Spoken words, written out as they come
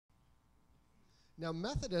Now,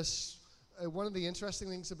 Methodists, one of the interesting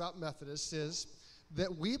things about Methodists is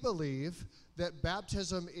that we believe that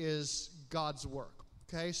baptism is God's work.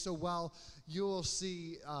 Okay, so while you will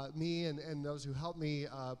see me and those who help me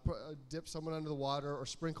dip someone under the water or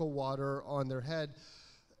sprinkle water on their head,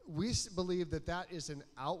 we believe that that is an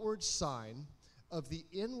outward sign of the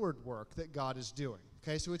inward work that God is doing.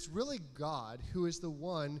 Okay, so it's really God who is the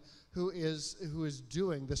one who is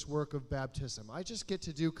doing this work of baptism. I just get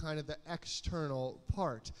to do kind of the external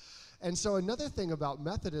part. And so another thing about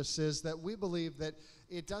Methodists is that we believe that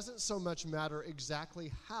it doesn't so much matter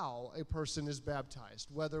exactly how a person is baptized,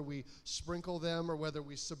 whether we sprinkle them or whether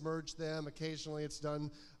we submerge them. Occasionally it's done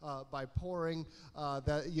by pouring.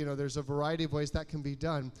 There's a variety of ways that can be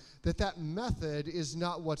done. That method is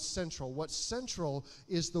not what's central. What's central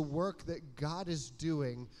is the work that God is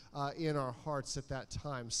doing in our hearts at that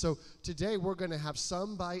time. So today we're going to have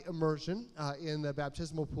some by immersion in the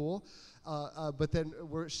baptismal pool. But then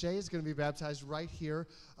Shay is going to be baptized right here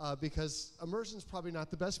because immersion is probably not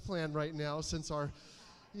the best plan right now since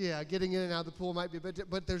getting in and out of the pool might be a bit,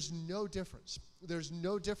 but there's no difference. There's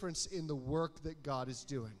no difference in the work that God is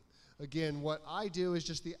doing. Again, what I do is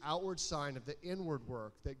just the outward sign of the inward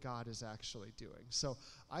work that God is actually doing. So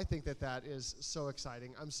I think that is so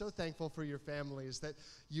exciting. I'm so thankful for your families that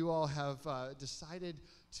you all have decided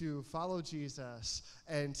to follow Jesus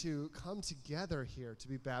and to come together here to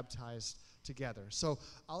be baptized together. So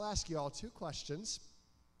I'll ask you all two questions.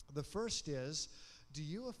 The first is, do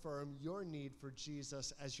you affirm your need for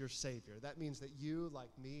Jesus as your Savior? That means that you, like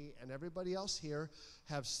me and everybody else here,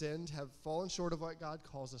 have sinned, have fallen short of what God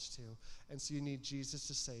calls us to, and so you need Jesus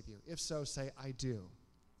to save you. If so, say, I do.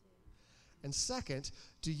 And second,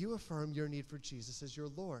 do you affirm your need for Jesus as your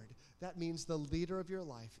Lord? That means the leader of your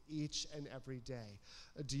life each and every day.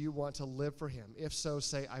 Do you want to live for him? If so,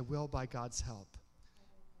 say, I will by God's help.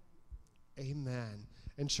 Amen.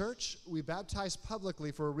 In church, we baptize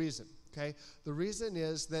publicly for a reason, okay? The reason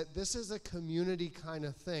is that this is a community kind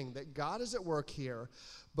of thing, that God is at work here,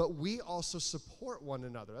 but we also support one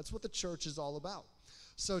another. That's what the church is all about.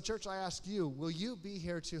 So, church, I ask you, will you be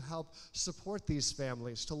here to help support these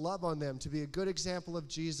families, to love on them, to be a good example of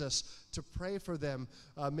Jesus, to pray for them,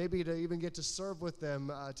 maybe to even get to serve with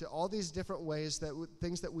them, to all these different ways,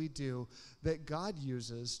 things that we do that God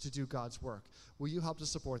uses to do God's work? Will you help to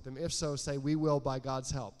support them? If so, say, we will by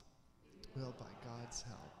God's help. We will by God's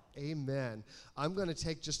help. Amen. I'm going to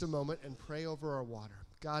take just a moment and pray over our water.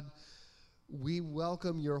 God, we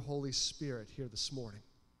welcome your Holy Spirit here this morning.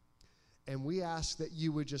 And we ask that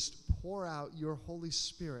you would just pour out your Holy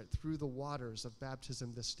Spirit through the waters of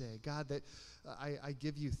baptism this day. God, that I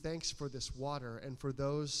give you thanks for this water and for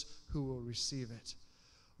those who will receive it.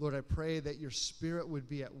 Lord, I pray that your Spirit would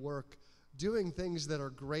be at work doing things that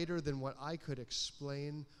are greater than what I could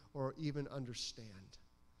explain or even understand.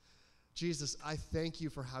 Jesus, I thank you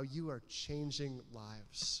for how you are changing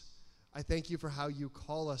lives. I thank you for how you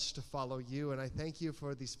call us to follow you, and I thank you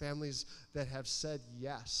for these families that have said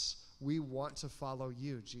yes. We want to follow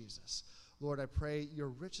you, Jesus. Lord, I pray your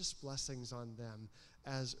richest blessings on them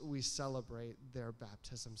as we celebrate their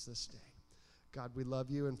baptisms this day. God, we love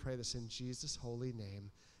you and pray this in Jesus' holy name.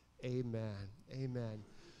 Amen. Amen.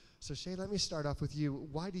 So, Shay, let me start off with you.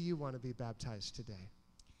 Why do you want to be baptized today?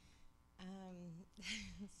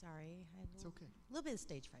 Sorry. It's okay. A little bit of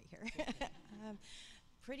stage fright here. Okay.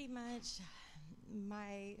 Pretty much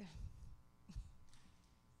my...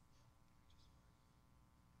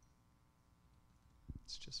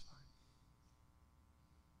 It's just fine.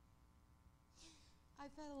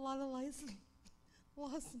 I've had a lot of lives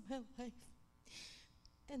lost in my life.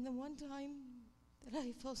 And the one time that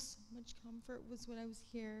I felt so much comfort was when I was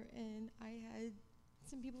here and I had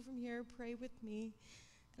some people from here pray with me.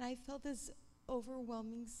 And I felt this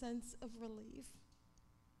overwhelming sense of relief.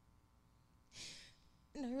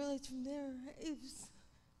 And I realized from there,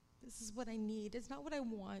 this is what I need. It's not what I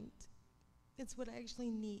want. It's what I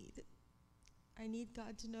actually need. I need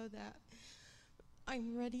God to know that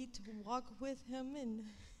I'm ready to walk with him and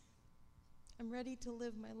I'm ready to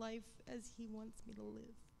live my life as he wants me to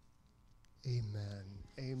live. Amen.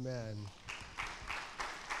 Amen.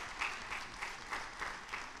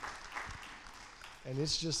 And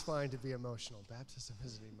it's just fine to be emotional. Baptism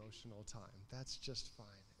is an emotional time. That's just fine.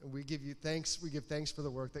 And we give you thanks. We give thanks for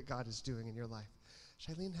the work that God is doing in your life.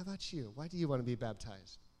 Shailene, how about you? Why do you want to be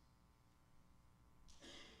baptized?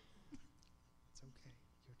 It's okay.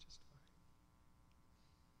 You're just fine.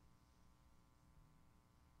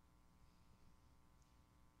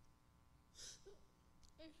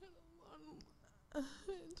 I had a lot.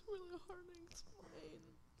 It's really hard to explain.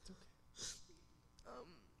 It's okay.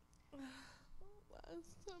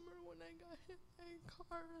 last summer when I got hit by a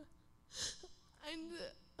car. I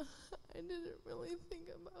didn't really think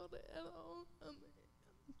about it at all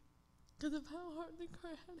because of how hard the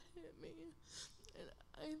car had hit me. And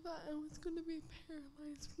I thought I was going to be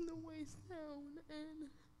paralyzed from the waist down. And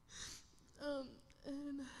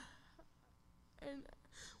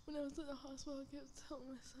when I was in the hospital, I kept telling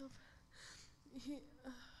myself,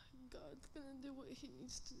 God's going to do what he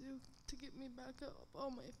needs to do to get me back up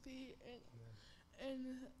on my feet.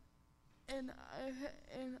 And I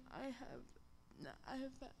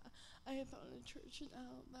have found a church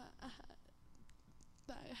now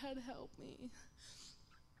that had helped me.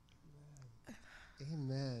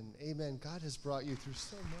 Amen. Amen. God has brought you through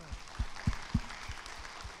so much.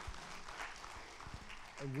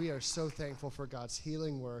 And we are so thankful for God's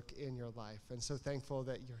healing work in your life, and so thankful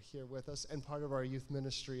that you're here with us and part of our youth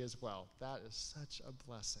ministry as well. That is such a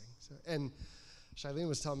blessing. And Shailene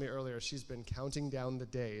was telling me earlier she's been counting down the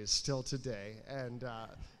days still today, and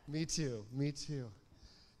me too.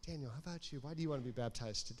 Daniel, how about you? Why do you want to be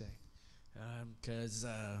baptized today? Because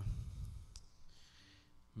I'm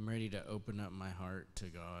ready to open up my heart to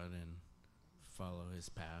God and follow his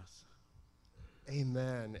path.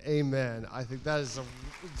 Amen. Amen. I think that is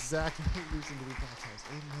exactly the reason to be baptized.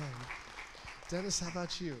 Amen. Dennis, how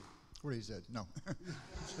about you? What he said, no. It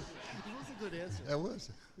was a good answer. It was.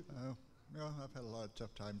 I've had a lot of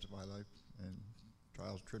tough times in my life and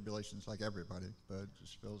trials, tribulations like everybody, but it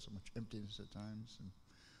just feels so much emptiness at times. And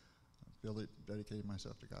I feel that dedicating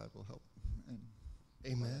myself to God will help. And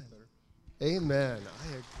Amen. Amen. I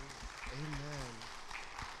agree. Amen.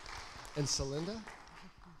 And Celinda?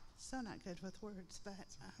 So not good with words, but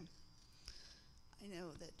I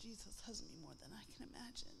know that Jesus loves me more than I can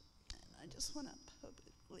imagine, and I just want to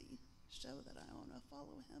publicly show that I want to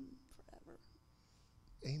follow him forever.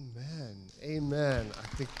 Amen. Amen. I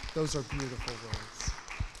think those are beautiful words.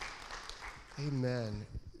 Amen.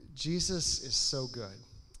 Jesus is so good.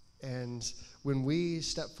 And when we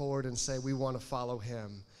step forward and say we want to follow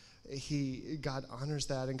him, God honors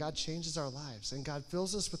that, and God changes our lives, and God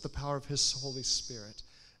fills us with the power of his Holy Spirit.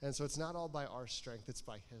 And so it's not all by our strength, it's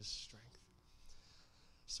by his strength.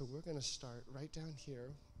 So we're going to start right down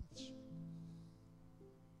here.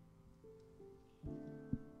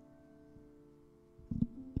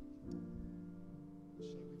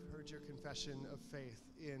 We've heard your confession of faith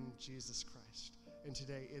in Jesus Christ. And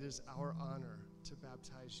today it is our honor to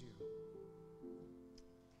baptize you.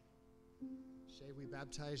 Shay, we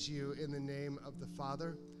baptize you in the name of the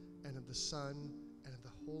Father and of the Son and of the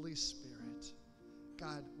Holy Spirit.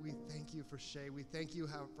 God, we thank you for Shay. We thank you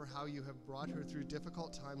for how you have brought her through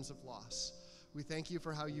difficult times of loss. We thank you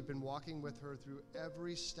for how you've been walking with her through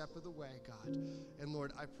every step of the way, God. And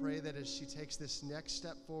Lord, I pray that as she takes this next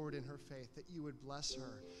step forward in her faith, that you would bless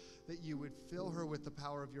her, that you would fill her with the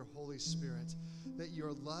power of your Holy Spirit, that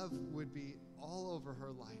your love would be all over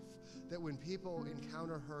her life, that when people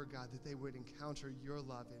encounter her, God, that they would encounter your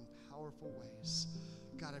love in powerful ways.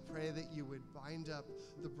 God, I pray that you would bind up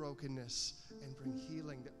the brokenness and bring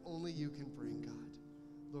healing that only you can bring, God.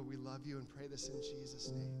 Lord, we love you and pray this in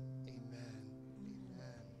Jesus' name. Amen.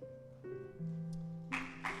 Amen.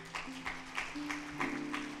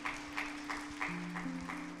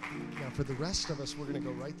 Now, for the rest of us, we're going to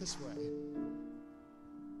go right this way.